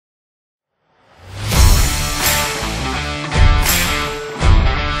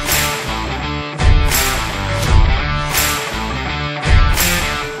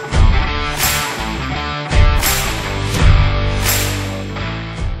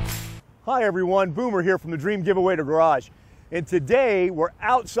Hi everyone, Boomer here from the Dream Giveaway to Garage. And today we're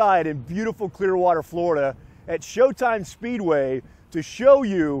outside in beautiful Clearwater, Florida at Showtime Speedway to show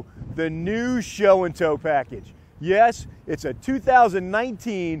you the new show and tow package. Yes, it's a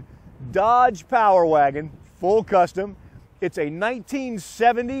 2019 Dodge Powerwagon, full custom. It's a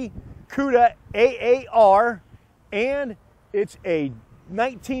 1970 Cuda AAR, and it's a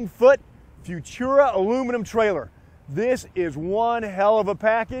 19-foot Futura aluminum trailer. This is one hell of a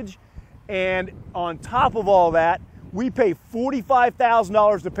package, and on top of all that, we pay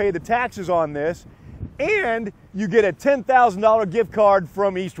 $45,000 to pay the taxes on this, and you get a $10,000 gift card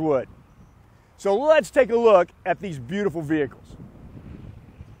from Eastwood. So let's take a look at these beautiful vehicles.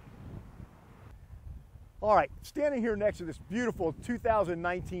 All right, standing here next to this beautiful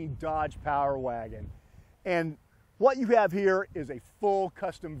 2019 Dodge Powerwagon, and what you have here is a full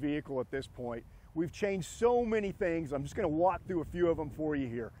custom vehicle at this point. We've changed so many things. I'm just going to walk through a few of them for you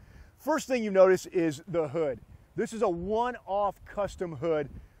here. First thing you notice is the hood. This is a one-off custom hood.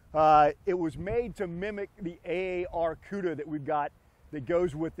 It was made to mimic the AAR Cuda that we've got that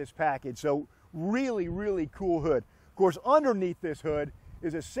goes with this package. So really, really cool hood. Of course, underneath this hood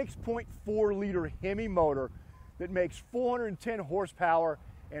is a 6.4 liter Hemi motor that makes 410 horsepower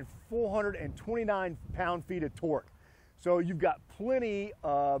and 429 pound-feet of torque. So you've got plenty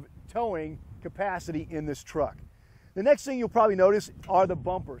of towing capacity in this truck. The next thing you'll probably notice are the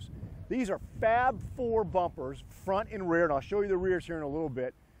bumpers. These are Fab 4 bumpers, front and rear, and I'll show you the rears here in a little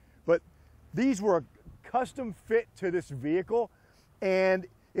bit. But these were a custom fit to this vehicle, and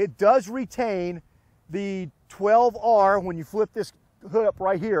it does retain the 12R. When you flip this hood up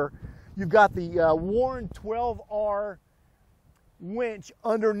right here, you've got the Warren 12R winch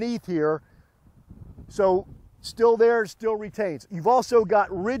underneath here. So still there, still retains. You've also got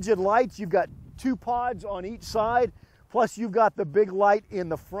rigid lights. You've got 2 pods on each side, plus you've got the big light in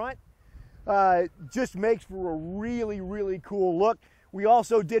the front. Just makes for a really, really cool look. We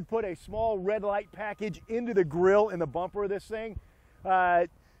also did put a small red light package into the grille and the bumper of this thing.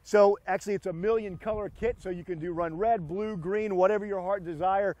 So actually it's a million color kit, so you can do run red, blue, green, whatever your heart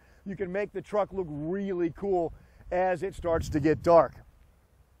desire. You can make the truck look really cool as it starts to get dark.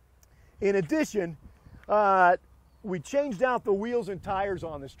 In addition, we changed out the wheels and tires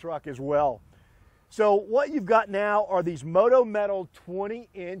on this truck as well. So what you've got now are these Moto Metal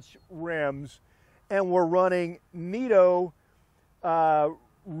 20-inch rims, and we're running Nitto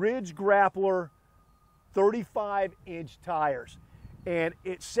Ridge Grappler 35-inch tires, and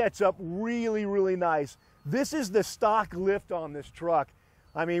it sets up really, really nice. This is the stock lift on this truck.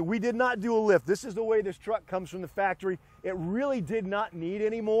 I mean, we did not do a lift. This is the way this truck comes from the factory. It really did not need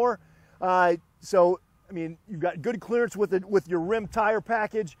any more. So, I mean, you've got good clearance with your rim tire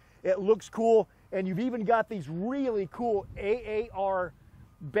package. It looks cool, and you've even got these really cool AAR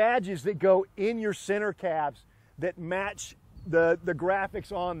badges that go in your center cabs that match the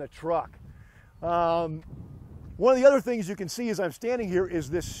graphics on the truck. One of the other things you can see as I'm standing here is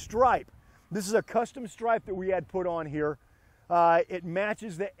this stripe. This is a custom stripe that we had put on here. It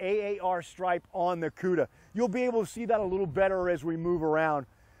matches the AAR stripe on the Cuda. You'll be able to see that a little better as we move around.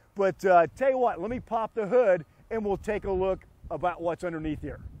 But tell you what, let me pop the hood and we'll take a look about what's underneath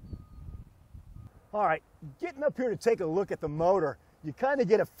here. All right, getting up here to take a look at the motor, you kind of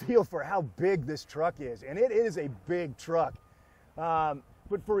get a feel for how big this truck is, and it is a big truck.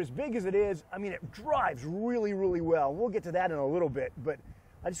 But for as big as it is, I mean, it drives really, really well. We'll get to that in a little bit, but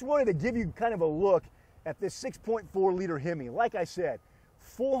I just wanted to give you kind of a look at this 6.4 liter Hemi. Like I said,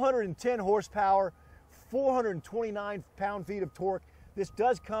 410 horsepower, 429 pound-feet of torque. This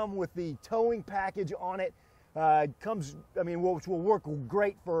does come with the towing package on it. Comes, I mean, which will work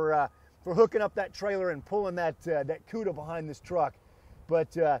great for hooking up that trailer and pulling that Cuda behind this truck.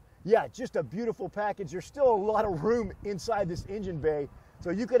 But yeah, just a beautiful package. There's still a lot of room inside this engine bay,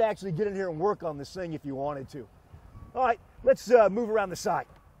 so you could actually get in here and work on this thing if you wanted to. All right, let's move around the side.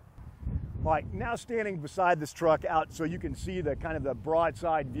 All right, now standing beside this truck out so you can see the kind of the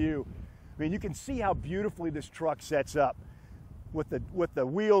broadside view. I mean, you can see how beautifully this truck sets up with the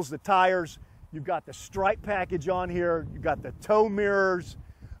wheels, the tires. You've got the stripe package on here. You've got the tow mirrors.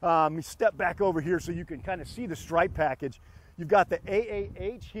 Let me step back over here so you can kind of see the stripe package. You've got the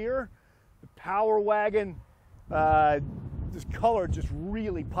AAH here, the Powerwagon. This color just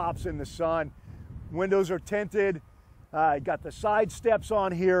really pops in the sun. Windows are tinted. Got the side steps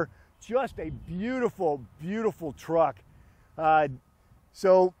on here. Just a beautiful, beautiful truck.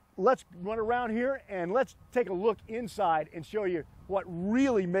 So let's run around here and let's take a look inside and show you what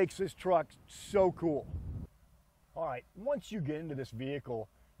really makes this truck so cool. All right, once you get into this vehicle,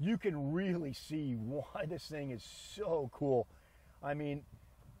 you can really see why this thing is so cool. I mean,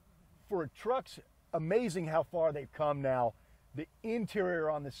 for trucks, amazing how far they've come now. The interior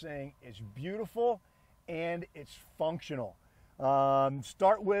on this thing is beautiful and it's functional.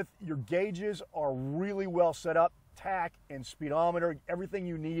 Start with your gauges are really well set up, tach and speedometer, everything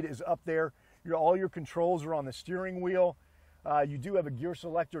you need is up there. All your controls are on the steering wheel. You do have a gear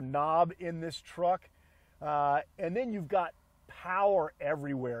selector knob in this truck. And then you've got power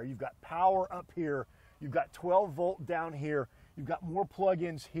everywhere. You've got power up here. You've got 12 volt down here. You've got more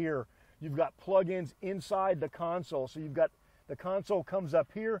plug-ins here. You've got plug-ins inside the console. So you've got the console comes up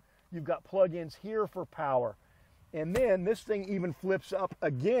here. You've got plug-ins here for power. And then this thing even flips up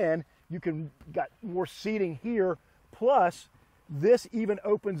again. You got more seating here. Plus, this even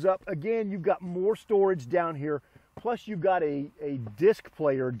opens up again. You've got more storage down here. Plus, you've got a disc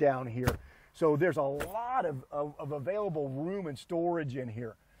player down here. So there's a lot of available room and storage in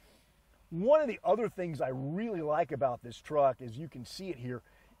here. One of the other things I really like about this truck, as you can see it here,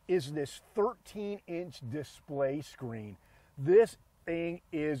 is this 13-inch display screen. This thing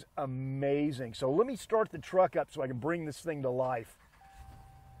is amazing. So let me start the truck up so I can bring this thing to life.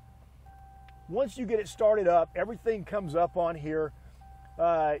 Once you get it started up, everything comes up on here.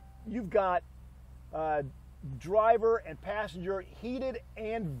 You've got driver and passenger heated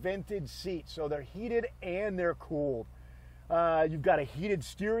and vented seats. So they're heated and they're cooled. You've got a heated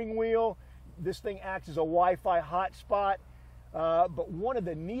steering wheel. This thing acts as a Wi-Fi hotspot. But one of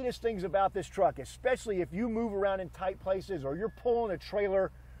the neatest things about this truck, especially if you move around in tight places or you're pulling a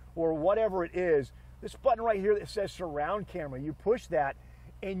trailer or whatever it is, this button right here that says surround camera, you push that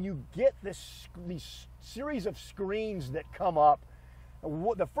and you get these series of screens that come up.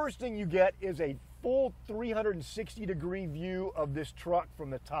 The first thing you get is a full 360-degree view of this truck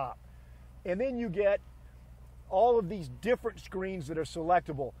from the top. And then you get all of these different screens that are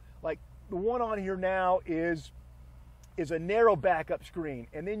selectable. Like the one on here now is a narrow backup screen,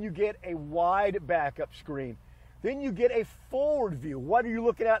 and then you get a wide backup screen. Then you get a forward view. What are you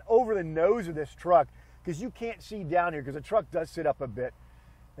looking at over the nose of this truck? Because you can't see down here because the truck does sit up a bit.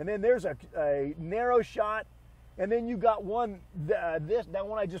 And then there's a narrow shot, and then you got one, that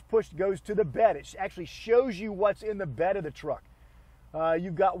one I just pushed goes to the bed. It actually shows you what's in the bed of the truck.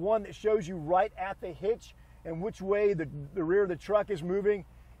 You've got one that shows you right at the hitch and which way the rear of the truck is moving.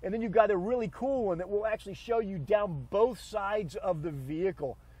 And then you've got a really cool one that will actually show you down both sides of the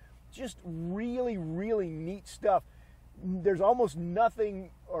vehicle. Just really, really neat stuff. There's almost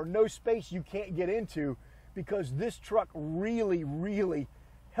nothing or no space you can't get into because this truck really, really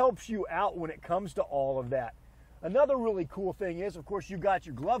helps you out when it comes to all of that. Another really cool thing is, of course, you've got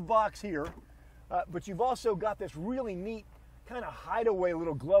your glove box here, but you've also got this really neat kind of hideaway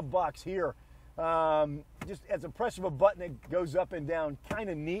little glove box here. Just as a press of a button, it goes up and down, kind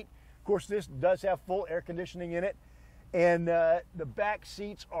of neat. Of course, this does have full air conditioning in it, and the back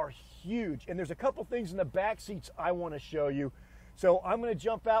seats are huge. And there's a couple things in the back seats I want to show you. So I'm going to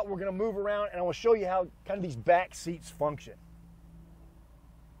jump out, we're going to move around, and I will show you how kind of these back seats function.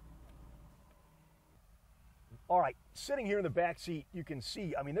 All right, sitting here in the back seat, you can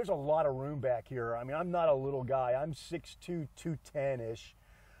see, I mean, there's a lot of room back here. I mean, I'm not a little guy. I'm 6'2", 210-ish.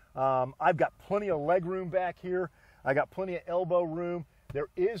 I've got plenty of leg room back here. I got plenty of elbow room. There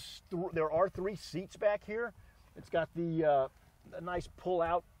are 3 seats back here. It's got the a nice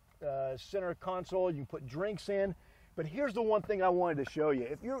pull-out center console. You can put drinks in. But here's the one thing I wanted to show you.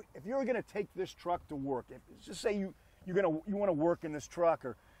 If you're going to take this truck to work, just say you want to work in this truck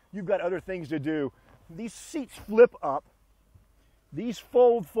or you've got other things to do, these seats flip up. These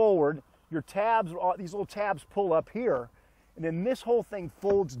fold forward. Your tabs, these little tabs pull up here. And then this whole thing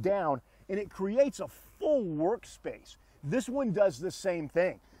folds down and it creates a full workspace. This one does the same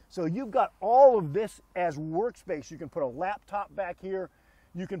thing. So you've got all of this as workspace. You can put a laptop back here.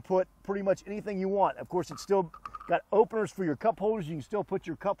 You can put pretty much anything you want. Of course, it's still got openers for your cup holders. You can still put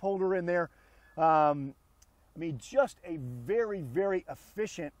your cup holder in there. I mean, just a very, very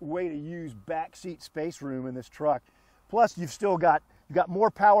efficient way to use back seat space room in this truck. Plus, you've got more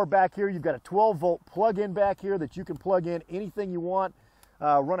power back here. You've got a 12-volt plug-in back here that you can plug in anything you want,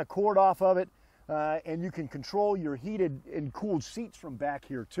 run a cord off of it, and you can control your heated and cooled seats from back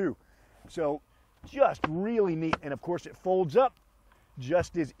here too. So just really neat. And of course, it folds up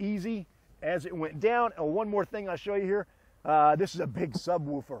just as easy as it went down. And one more thing I'll show you here. This is a big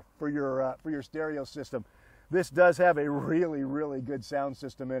subwoofer for your stereo system. This does have a really, really good sound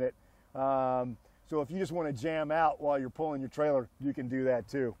system in it. So if you just want to jam out while you're pulling your trailer, you can do that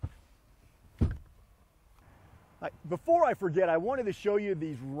too. Before I forget, I wanted to show you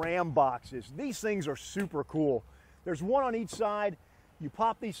these Ram boxes. These things are super cool. There's one on each side. You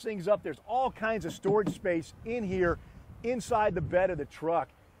pop these things up. There's all kinds of storage space in here inside the bed of the truck.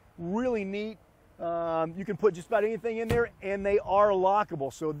 really neat. You can put just about anything in there, and they are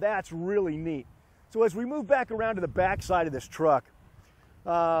lockable, so that's really neat. So as we move back around to the back side of this truck,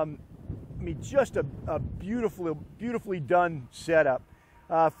 I mean, just a beautifully done setup.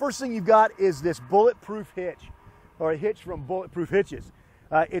 First thing you've got is this bulletproof hitch, or a hitch from Bulletproof Hitches.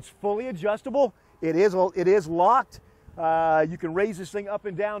 It's fully adjustable. It is locked. You can raise this thing up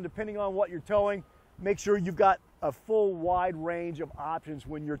and down depending on what you're towing. Make sure you've got a full wide range of options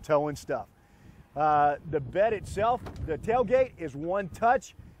when you're towing stuff. The bed itself, the tailgate, is one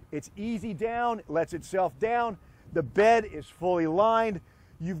touch. It's easy down, it lets itself down. The bed is fully lined.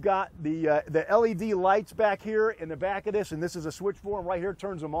 You've got the LED lights back here in the back of this, and this is a switch for them right here,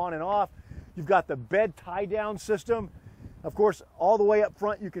 turns them on and off. You've got the bed tie-down system. Of course, all the way up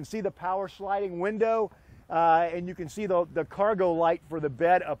front, you can see the power sliding window, and you can see the cargo light for the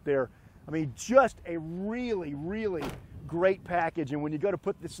bed up there. I mean, just a really great package, and when you go to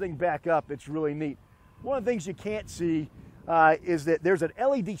put this thing back up, it's really neat. One of the things you can't see is that there's an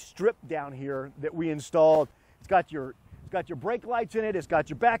LED strip down here that we installed. It's got your brake lights in it, it's got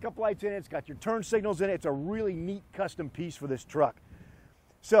your backup lights in it, it's got your turn signals in it. It's a really neat custom piece for this truck.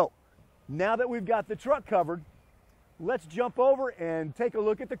 So now that we've got the truck covered, let's jump over and take a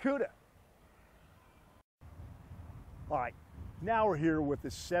look at the Cuda. All right, now we're here with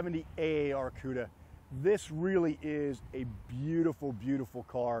the 70 AAR Cuda. This really is a beautiful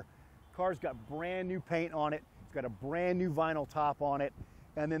car. Car's got brand new paint on it. It's got a brand new vinyl top on it.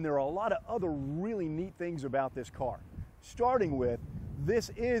 And then there are a lot of other really neat things about this car. Starting with, this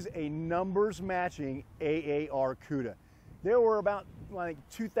is a numbers matching AAR Cuda. There were about, I think,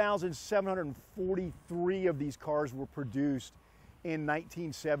 2,743 of these cars were produced in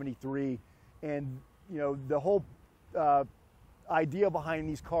 1973. And, you know, the whole idea behind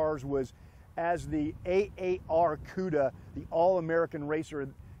these cars was, as the AAR Cuda, the All-American Racer,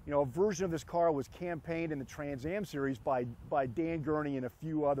 you know, a version of this car was campaigned in the Trans Am series by Dan Gurney and a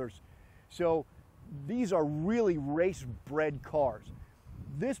few others. So these are really race-bred cars.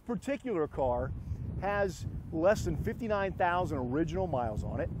 This particular car has less than 59,000 original miles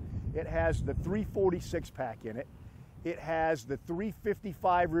on it. It has the 346 pack in it. It has the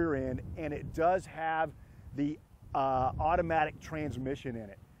 355 rear end, and it does have the automatic transmission in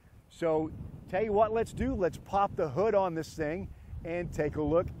it. So tell you what, let's pop the hood on this thing and take a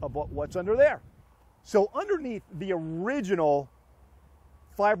look about what's under there. So underneath the original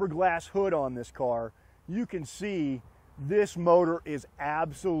fiberglass hood on this car, you can see this motor is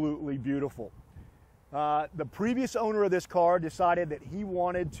absolutely beautiful. The previous owner of this car decided that he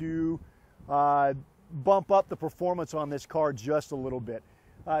wanted to bump up the performance on this car just a little bit.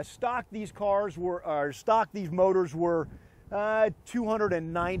 Stock these motors were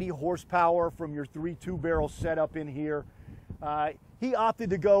 290 horsepower from your 3.2 barrel setup in here. He opted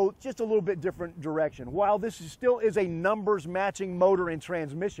to go just a little bit different direction. While this still is a numbers matching motor and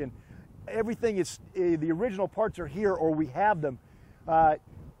transmission, everything is, the original parts are here, or we have them.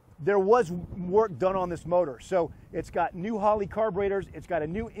 There was work done on this motor. So it's got new Holley carburetors, it's got a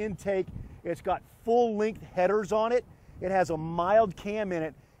new intake, it's got full length headers on it, it has a mild cam in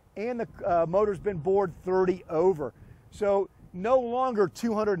it, and the motor's been bored 30 over. So no longer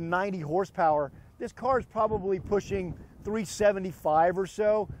 290 horsepower. This car is probably pushing 375 or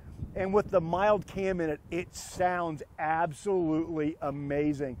so, and with the mild cam in it, it sounds absolutely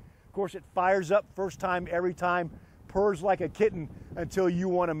amazing. Of course, it fires up first time, every time, purrs like a kitten until you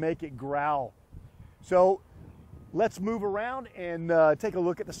want to make it growl. So let's move around and take a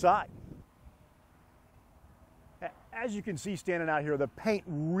look at the side. As you can see standing out here, the paint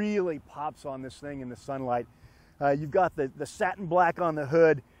really pops on this thing in the sunlight. You've got the satin black on the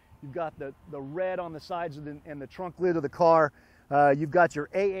hood. You've got the red on the sides of and the trunk lid of the car. You've got your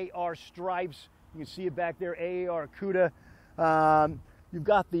AAR stripes. You can see it back there, AAR Cuda. You've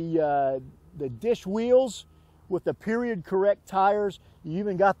got the dish wheels with the period correct tires. You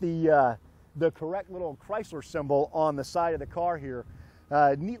even got the correct little Chrysler symbol on the side of the car here.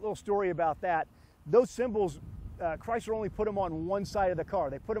 Neat little story about that. Those symbols, Chrysler only put them on one side of the car.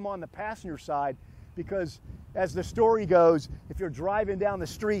 They put them on the passenger side because, as the story goes, if you're driving down the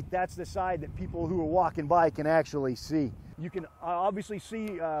street, that's the side that people who are walking by can actually see. You can obviously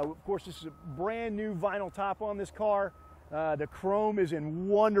see, of course, this is a brand new vinyl top on this car. The chrome is in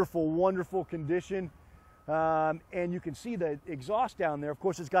wonderful condition. And you can see the exhaust down there. Of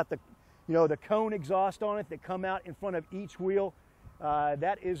course, it's got the cone exhaust on it that come out in front of each wheel.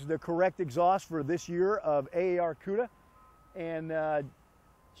 That is the correct exhaust for this year of AAR Cuda. And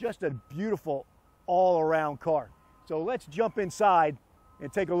just a beautiful all-around car. So let's jump inside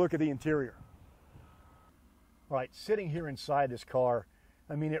and take a look at the interior. All right, sitting here inside this car,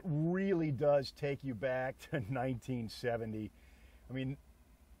 I mean, it really does take you back to 1970. I mean,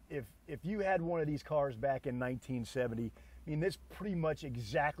 if you had one of these cars back in 1970, I mean, this is pretty much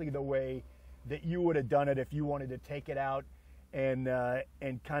exactly the way that you would have done it if you wanted to take it out and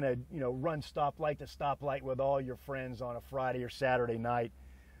kind of, you know, run stoplight to stoplight with all your friends on a Friday or Saturday night.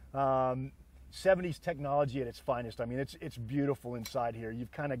 70s technology at its finest. I mean, it's beautiful inside here.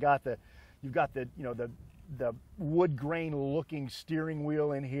 You've kind of got the, you know, the wood grain looking steering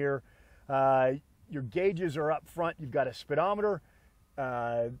wheel in here. Your gauges are up front. You've got a speedometer,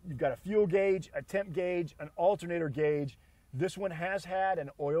 you've got a fuel gauge, a temp gauge, an alternator gauge. This one has had an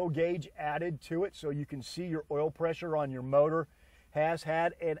oil gauge added to it, so you can see your oil pressure on your motor. Has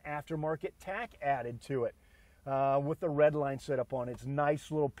had an aftermarket tack added to it with the red line set up on it. It's a nice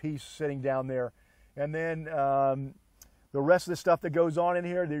little piece sitting down there. And then the rest of the stuff that goes on in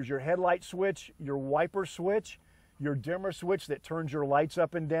here, there's your headlight switch, your wiper switch, your dimmer switch that turns your lights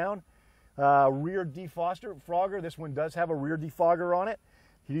up and down, rear defogger. This one does have a rear defogger on it.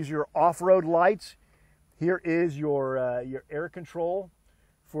 These are your off-road lights. Here is your air control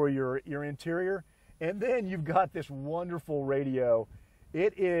for your interior. And then you've got this wonderful radio.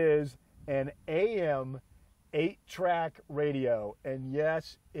 It is an AM 8-track radio, and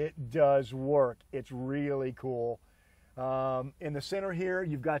yes, it does work. It's really cool. In the center here,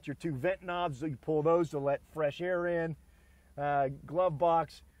 you've got your 2 vent knobs, so you pull those to let fresh air in. Glove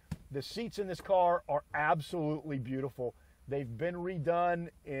box. The seats in this car are absolutely beautiful. They've been redone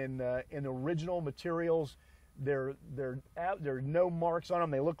in original materials. There are no marks on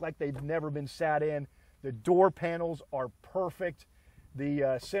them. They look like they've never been sat in. The door panels are perfect.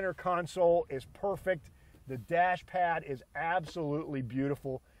 The center console is perfect. The dash pad is absolutely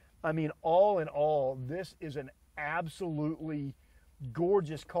beautiful. I mean, all in all, this is an absolutely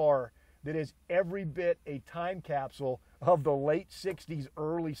gorgeous car that is every bit a time capsule of the late 60s,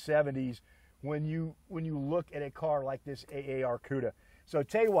 early 70s when you look at a car like this AAR Cuda. So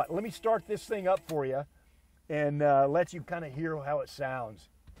tell you what, let me start this thing up for you and let you kind of hear how it sounds.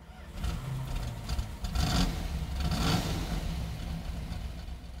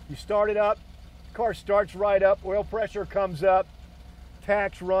 You start it up, car starts right up, oil pressure comes up,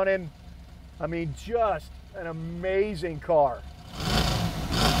 tack's running. I mean, just an amazing car.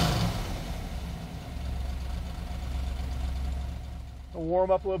 I'll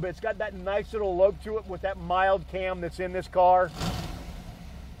warm up a little bit. It's got that nice little lope to it with that mild cam that's in this car.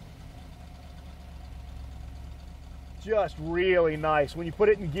 Just really nice. When you put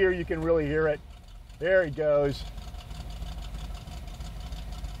it in gear, you can really hear it. There he goes.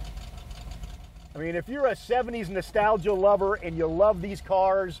 I mean, if you're a 70s nostalgia lover and you love these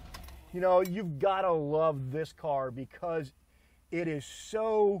cars, you know, you've got to love this car because it is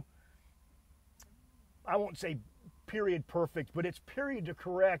so, I won't say period perfect, but it's period to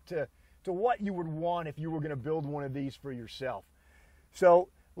correct to what you would want if you were going to build one of these for yourself. So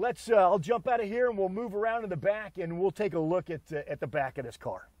let's, I'll jump out of here and we'll move around to the back and we'll take a look at the back of this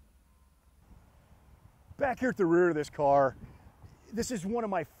car. Back here at the rear of this car, this is one of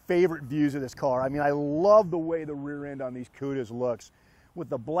my favorite views of this car. I mean, I love the way the rear end on these Cudas looks. With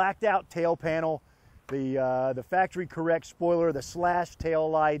the blacked out tail panel, the factory correct spoiler, the slash tail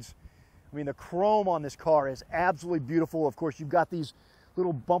lights. I mean, the chrome on this car is absolutely beautiful. Of course, you've got these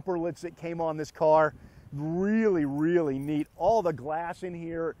little bumperlets that came on this car. Really, really neat. All the glass in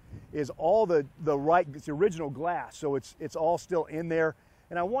here is all it's the original glass, so it's all still in there.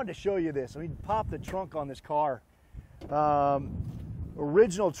 And I wanted to show you this. I mean, pop the trunk on this car.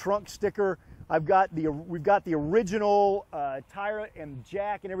 Original trunk sticker. We've got the original tire and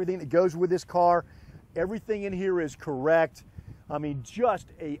jack and everything that goes with this car. Everything in here is correct. I mean, just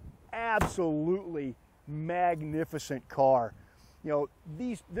a absolutely magnificent car. You know,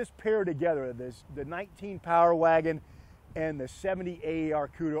 this pair together, the 19 Powerwagon and the 70 AAR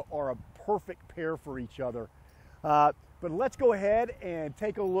Cuda are a perfect pair for each other. But let's go ahead and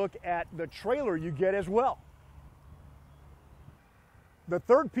take a look at the trailer you get as well. The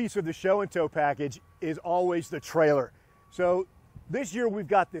third piece of the show and tow package is always the trailer. So this year we've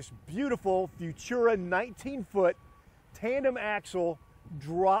got this beautiful Futura 19-foot tandem axle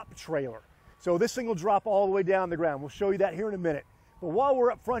drop trailer. So this thing will drop all the way down the ground. We'll show you that here in a minute. But while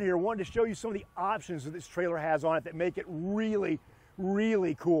we're up front here, I wanted to show you some of the options that this trailer has on it that make it really,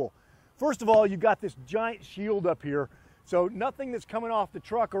 really cool. First of all, you've got this giant shield up here. So nothing that's coming off the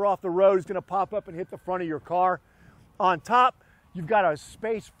truck or off the road is going to pop up and hit the front of your car. On top, you've got a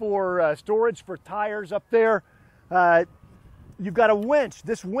space for storage for tires up there. You've got a winch.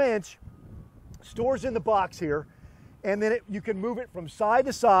 This winch stores in the box here, and then you can move it from side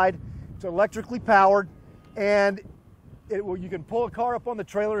to side. It's electrically powered, and You can pull a car up on the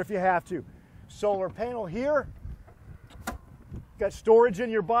trailer if you have to. Solar panel here. Got storage in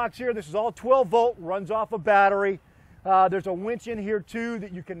your box here. This is all 12 volt, runs off a battery. There's a winch in here too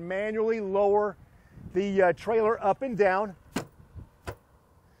that you can manually lower the trailer up and down.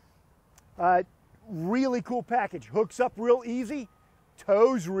 Really cool package. Hooks up real easy,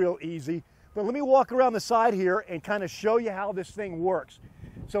 tows real easy. But let me walk around the side here and kind of show you how this thing works.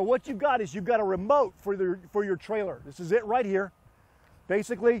 So what you've got is you've got a remote for your trailer. This is it right here.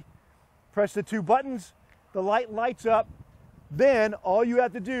 Basically, press the 2 buttons, the light lights up. Then all you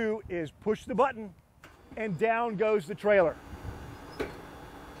have to do is push the button and down goes the trailer.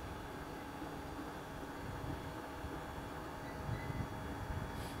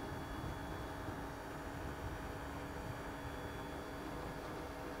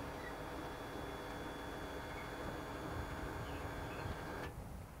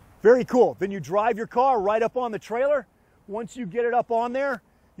 Very cool. Then you drive your car right up on the trailer. Once you get it up on there,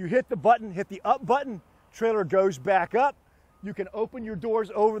 you hit the button, hit the up button, trailer goes back up. You can open your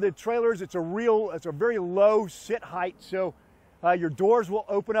doors over the trailers. It's a very low sit height, so your doors will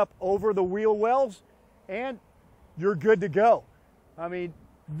open up over the wheel wells and you're good to go. I mean,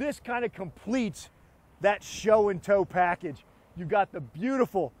 this kind of completes that show and tow package. You've got the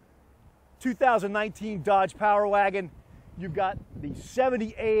beautiful 2019 Dodge Powerwagon. You've got the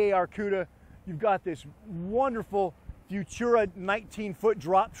 70 AAR Cuda. You've got this wonderful Futura 19-foot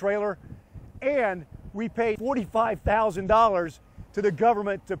drop trailer. And we paid $45,000 to the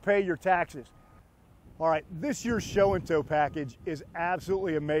government to pay your taxes. All right, this year's show and tow package is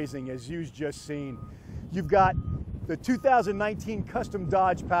absolutely amazing, as you've just seen. You've got the 2019 custom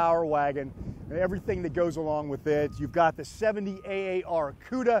Dodge Powerwagon and everything that goes along with it. You've got the 70 AAR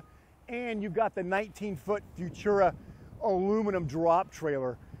Cuda, and you've got the 19-foot Futura aluminum drop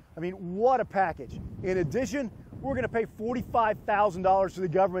trailer. I mean, what a package. In addition, we're going to pay $45,000 to the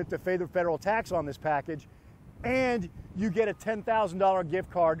government to pay the federal tax on this package, and you get a $10,000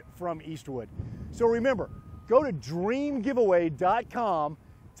 gift card from Eastwood. So remember, go to dreamgiveaway.com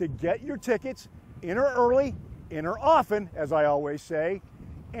to get your tickets. Enter early, enter often, as I always say.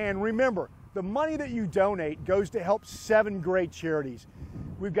 And remember, the money that you donate goes to help 7 great charities.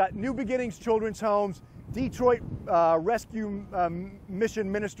 We've got New Beginnings Children's Homes, Detroit Rescue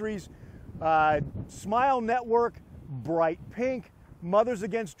Mission Ministries, Smile Network, Bright Pink, Mothers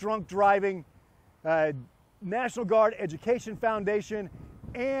Against Drunk Driving, National Guard Education Foundation,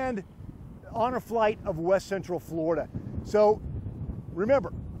 and Honor Flight of West Central Florida. So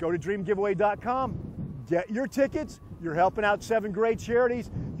remember, go to dreamgiveaway.com, get your tickets. You're helping out 7 great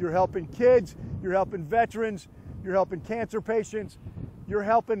charities. You're helping kids, you're helping veterans, you're helping cancer patients, you're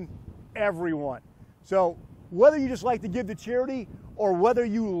helping everyone. So whether you just like to give to charity or whether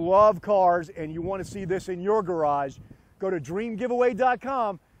you love cars and you want to see this in your garage, go to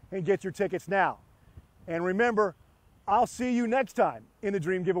dreamgiveaway.com and get your tickets now. And remember, I'll see you next time in the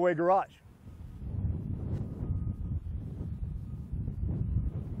Dream Giveaway Garage.